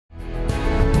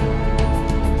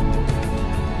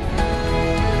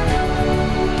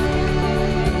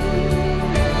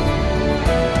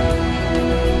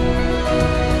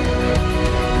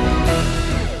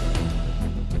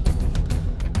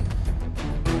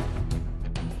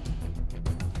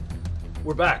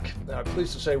We're back.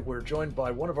 Pleased to say we're joined by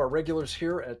one of our regulars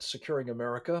here at Securing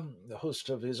America, the host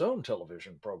of his own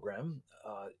television program,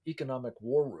 Economic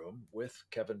War Room with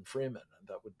Kevin Freeman. And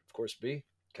that would, of course, be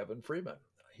Kevin Freeman.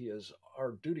 He is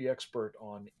our duty expert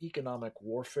on economic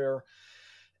warfare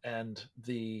and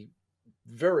the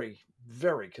very,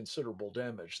 very considerable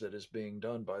damage that is being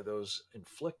done by those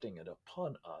inflicting it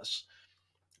upon us,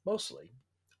 mostly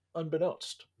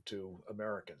unbeknownst to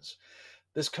Americans.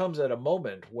 This comes at a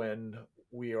moment when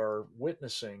we are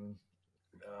witnessing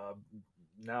uh,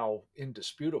 now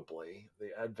indisputably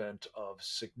the advent of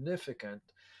significant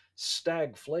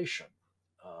stagflation.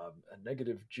 A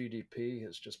negative GDP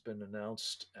has just been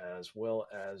announced, as well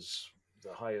as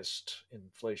the highest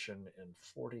inflation in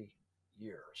 40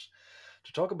 years.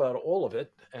 To talk about all of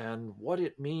it and what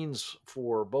it means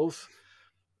for both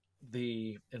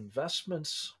the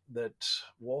investments that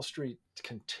Wall Street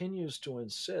continues to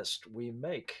insist we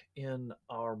make in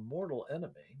our mortal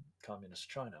enemy, Communist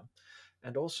China,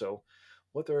 and also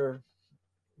what they're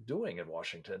doing in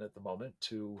Washington at the moment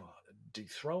to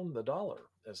dethrone the dollar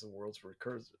as the world's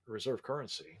reserve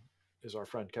currency, is our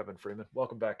friend Kevin Freeman.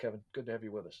 Welcome back, Kevin. Good to have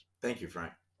you with us. Thank you,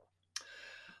 Frank.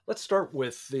 Let's start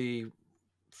with the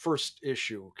first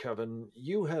issue, Kevin.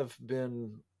 You have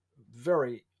been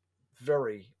very,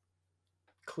 very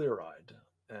clear eyed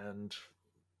and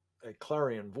a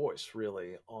clarion voice,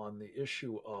 really, on the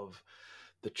issue of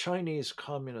the Chinese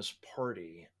Communist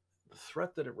Party, the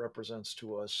threat that it represents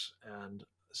to us, and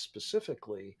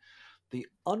specifically the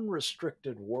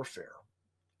unrestricted warfare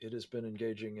it has been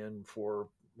engaging in for,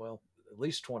 well, at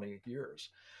least 20 years.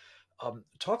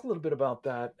 Talk a little bit about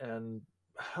that and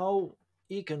how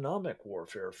economic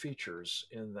warfare features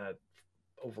in that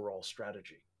overall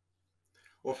strategy.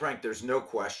 Well, Frank, there's no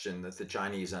question that the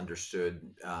Chinese understood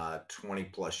 20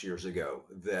 plus years ago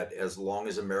that as long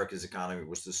as America's economy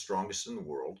was the strongest in the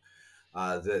world,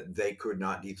 that they could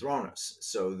not dethrone us.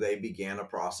 So they began a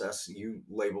process. You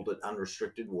labeled it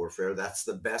unrestricted warfare. That's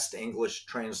the best English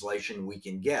translation we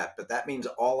can get, but that means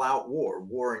all out war,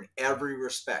 war in every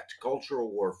respect, cultural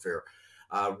warfare,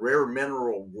 rare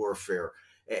mineral warfare,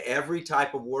 every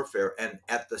type of warfare. And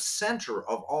at the center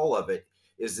of all of it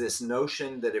is this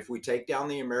notion that if we take down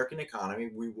the American economy,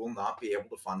 we will not be able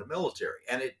to fund a military.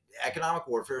 And economic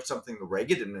warfare is something the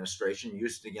Reagan administration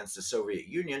used against the Soviet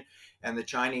Union, and the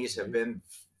Chinese have been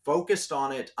focused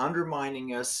on it,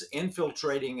 undermining us,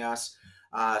 infiltrating us,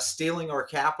 stealing our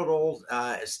capital,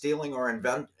 stealing our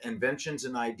inventions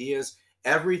and ideas,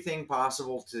 everything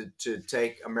possible to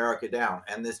take America down.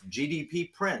 And this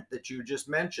GDP print that you just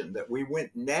mentioned, that we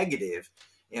went negative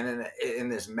in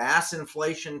this mass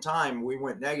inflation time, we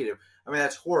went negative. I mean,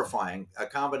 that's horrifying. A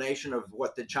combination of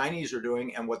what the Chinese are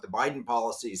doing and what the Biden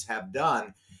policies have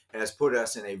done has put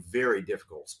us in a very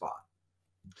difficult spot.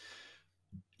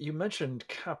 You mentioned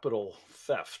capital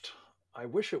theft. I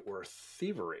wish it were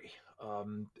thievery.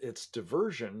 It's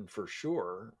diversion for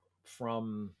sure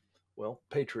from, well,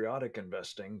 patriotic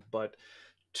investing, but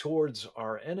towards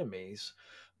our enemies.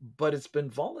 But it's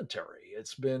been voluntary.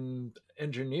 It's been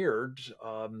engineered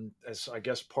as, I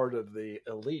guess, part of the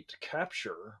elite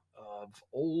capture of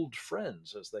old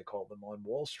friends, as they call them on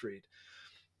Wall Street,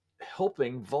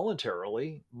 helping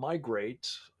voluntarily migrate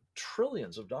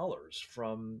trillions of dollars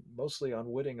from mostly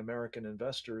unwitting American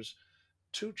investors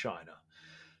to China.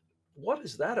 What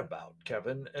is that about,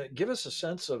 Kevin? Give us a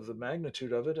sense of the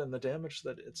magnitude of it and the damage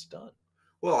that it's done.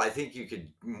 Well, I think you could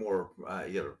more,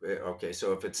 okay,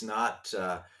 so if it's not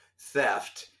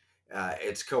theft,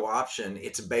 it's co-option,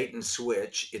 it's bait and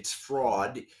switch, it's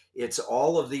fraud, it's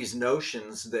all of these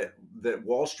notions that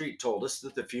Wall Street told us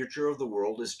that the future of the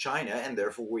world is China, and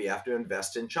therefore we have to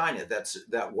invest in China.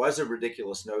 That was a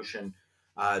ridiculous notion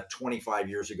 25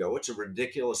 years ago. It's a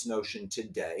ridiculous notion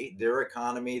today. Their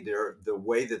economy, the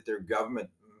way that their government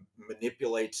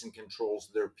manipulates and controls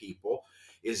their people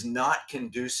is not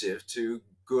conducive to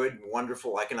good,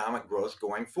 wonderful economic growth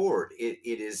going forward. It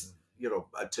is,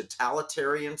 a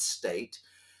totalitarian state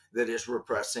that is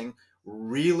repressing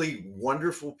really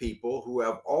wonderful people who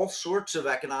have all sorts of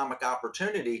economic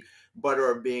opportunity, but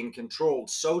are being controlled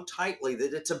so tightly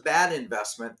that it's a bad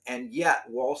investment. And yet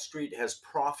Wall Street has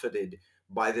profited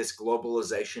by this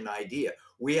globalization idea.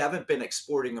 We haven't been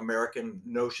exporting American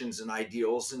notions and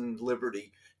ideals and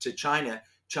liberty to China.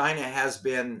 China has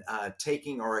been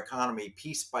taking our economy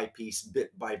piece by piece,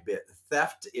 bit by bit.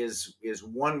 Theft is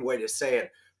one way to say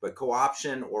it, but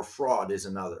co-option or fraud is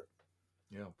another.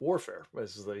 Yeah, warfare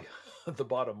is the the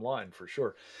bottom line for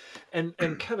sure. And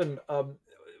Kevin,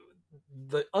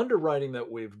 the underwriting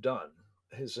that we've done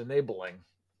is enabling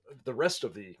the rest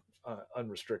of the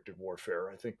unrestricted warfare.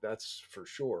 I think that's for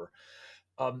sure.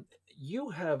 Um, you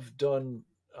have done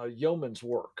yeoman's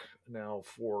work now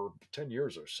for 10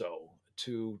 years or so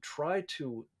to try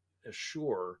to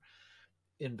assure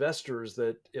investors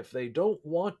that if they don't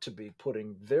want to be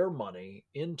putting their money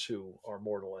into our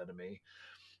mortal enemy,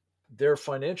 their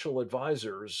financial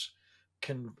advisors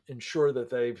can ensure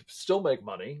that they still make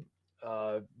money,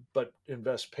 uh, but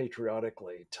invest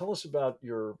patriotically. Tell us about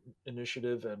your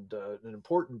initiative and an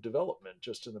important development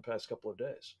just in the past couple of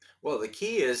days. Well, the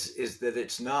key is that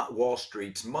it's not Wall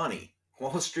Street's money.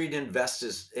 Wall Street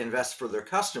invests for their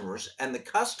customers, and the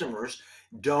customers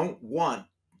don't want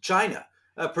China,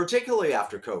 particularly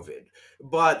after COVID.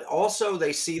 But also,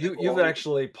 they see the You've quality.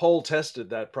 actually poll tested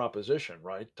that proposition,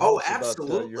 right? Tell Oh, us about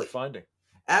your absolutely. finding.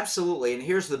 Absolutely. And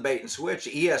here's the bait and switch.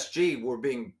 ESG, we're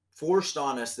being forced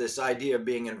on us this idea of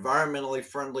being environmentally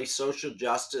friendly, social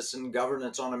justice, and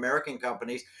governance on American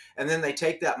companies. And then they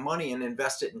take that money and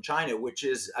invest it in China, which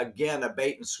is, again, a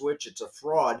bait and switch. It's a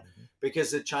fraud Mhm.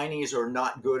 because the Chinese are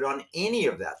not good on any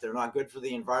of that. They're not good for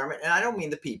the environment. And I don't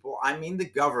mean the people, I mean the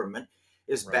government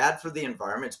is Right. bad for the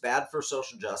environment, it's bad for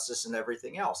social justice and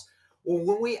everything else. Well,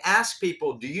 when we ask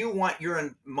people, do you want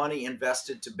your money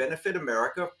invested to benefit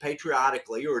America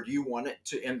patriotically, or do you want it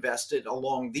to invest it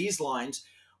along these lines?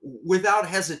 Without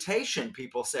hesitation,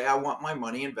 people say, I want my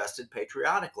money invested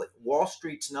patriotically. Wall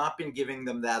Street's not been giving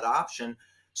them that option.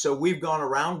 So we've gone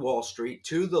around Wall Street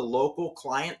to the local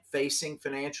client facing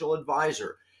financial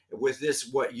advisor with this,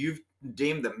 what you've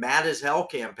deemed the mad as hell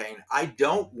campaign. I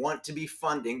don't want to be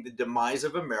funding the demise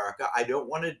of America. I don't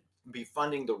want to be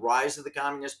funding the rise of the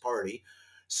Communist Party.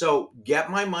 So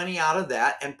get my money out of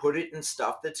that and put it in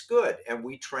stuff that's good. And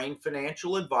we train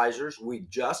financial advisors. We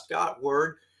just got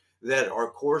word that our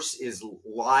course is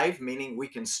live, meaning we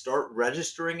can start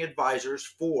registering advisors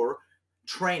for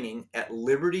training at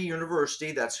Liberty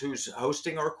University. That's who's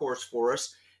hosting our course for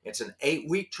us. It's an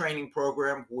 8-week training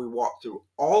program. We walk through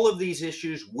all of these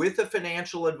issues with a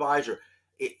financial advisor.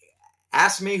 It,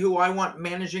 Ask me who I want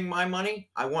managing my money.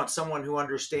 I want someone who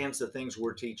understands the things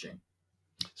we're teaching.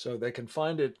 So they can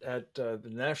find it at the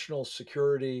National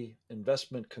Security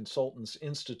Investment Consultants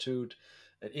Institute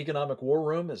at Economic War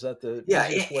Room. Is that the Yeah,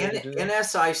 easiest way to do that?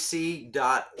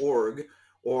 nsic.org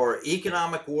or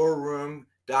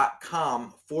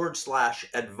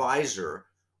economicwarroom.com/advisor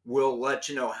will let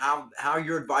you know how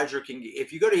your advisor can.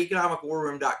 If you go to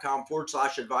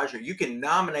economicwarroom.com/advisor, you can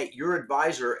nominate your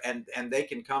advisor and they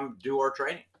can come do our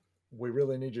training. We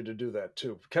really need you to do that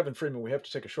too. Kevin Freeman, we have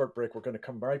to take a short break. We're going to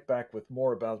come right back with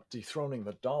more about dethroning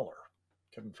the dollar.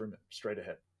 Kevin Freeman, straight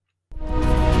ahead.